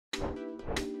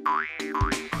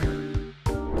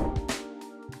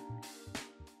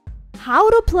How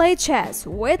to play chess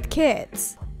with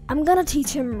kids. I'm gonna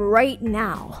teach him right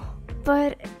now.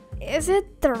 But is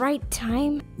it the right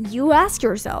time? You ask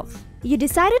yourself. You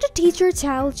decided to teach your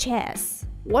child chess,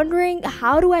 wondering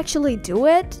how to actually do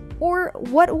it, or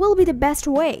what will be the best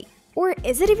way, or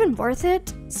is it even worth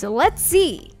it? So let's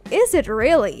see, is it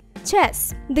really?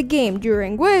 Chess, the game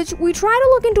during which we try to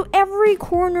look into every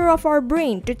corner of our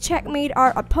brain to checkmate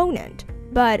our opponent.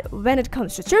 But when it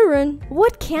comes to children,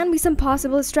 what can be some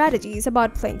possible strategies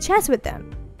about playing chess with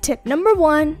them? Tip number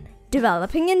 1.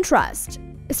 Developing interest.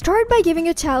 Start by giving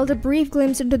your child a brief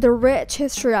glimpse into the rich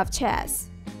history of chess.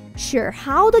 Share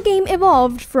how the game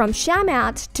evolved from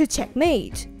shamat to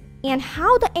checkmate, and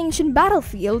how the ancient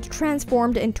battlefield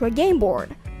transformed into a game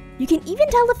board. You can even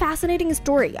tell the fascinating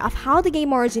story of how the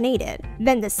game originated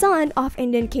when the son of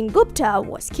Indian King Gupta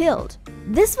was killed.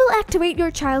 This will activate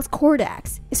your child's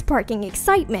cortex, sparking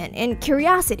excitement and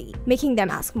curiosity, making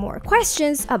them ask more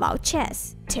questions about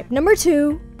chess. Tip number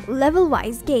 2.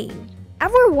 Level-wise game.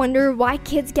 Ever wonder why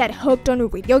kids get hooked on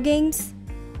video games?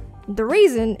 The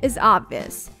reason is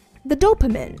obvious. The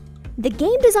dopamine. The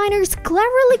game designers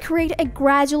cleverly create a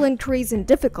gradual increase in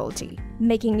difficulty,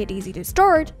 making it easy to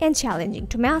start and challenging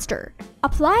to master.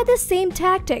 Apply the same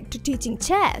tactic to teaching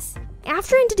chess.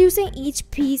 After introducing each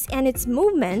piece and its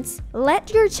movements,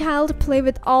 let your child play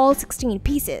with all 16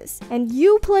 pieces, and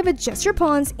you play with just your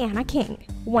pawns and a king.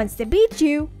 Once they beat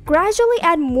you, gradually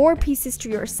add more pieces to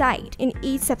your side in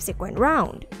each subsequent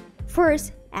round.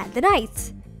 First, add the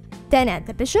knights, then add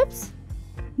the bishops,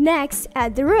 next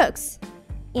add the rooks,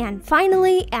 and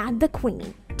finally add the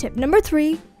queen. Tip number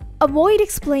 3. Avoid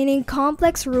explaining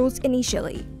complex rules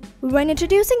initially. When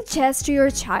introducing chess to your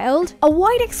child,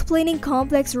 avoid explaining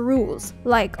complex rules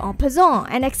like en passant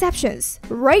and exceptions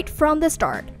right from the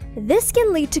start. This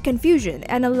can lead to confusion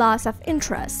and a loss of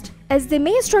interest, as they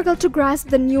may struggle to grasp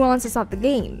the nuances of the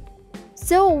game.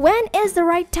 So when is the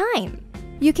right time?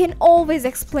 You can always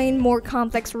explain more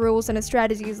complex rules and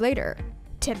strategies later.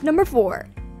 Tip number 4.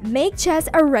 Make chess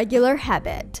a regular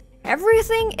habit.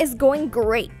 Everything is going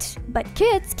great, but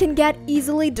kids can get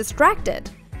easily distracted.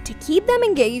 To keep them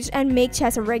engaged and make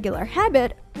chess a regular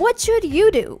habit, what should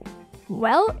you do?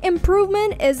 Well,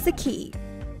 improvement is the key.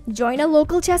 Join a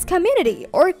local chess community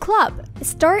or club.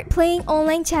 Start playing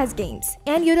online chess games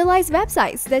and utilize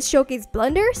websites that showcase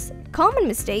blunders, common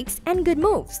mistakes, and good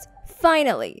moves.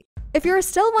 Finally, if you're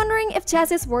still wondering if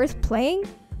chess is worth playing,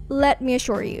 let me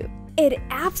assure you, it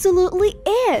absolutely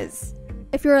is.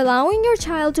 If you're allowing your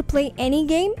child to play any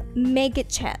game, make it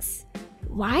chess.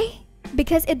 Why?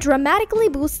 Because it dramatically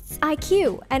boosts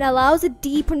IQ and allows a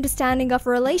deep understanding of a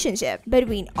relationship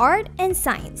between art and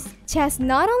science. Chess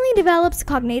not only develops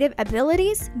cognitive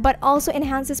abilities, but also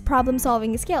enhances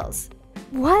problem-solving skills.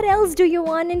 What else do you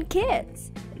want in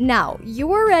kids? Now,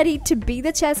 you are ready to be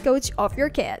the chess coach of your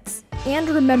kids. And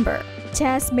remember,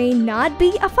 chess may not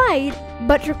be a fight,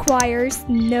 but requires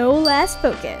no less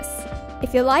focus.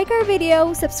 If you like our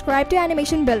video, subscribe to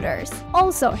Animation Builders.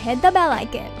 Also, hit the bell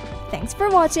icon. Thanks for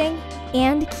watching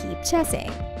and keep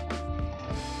chessing.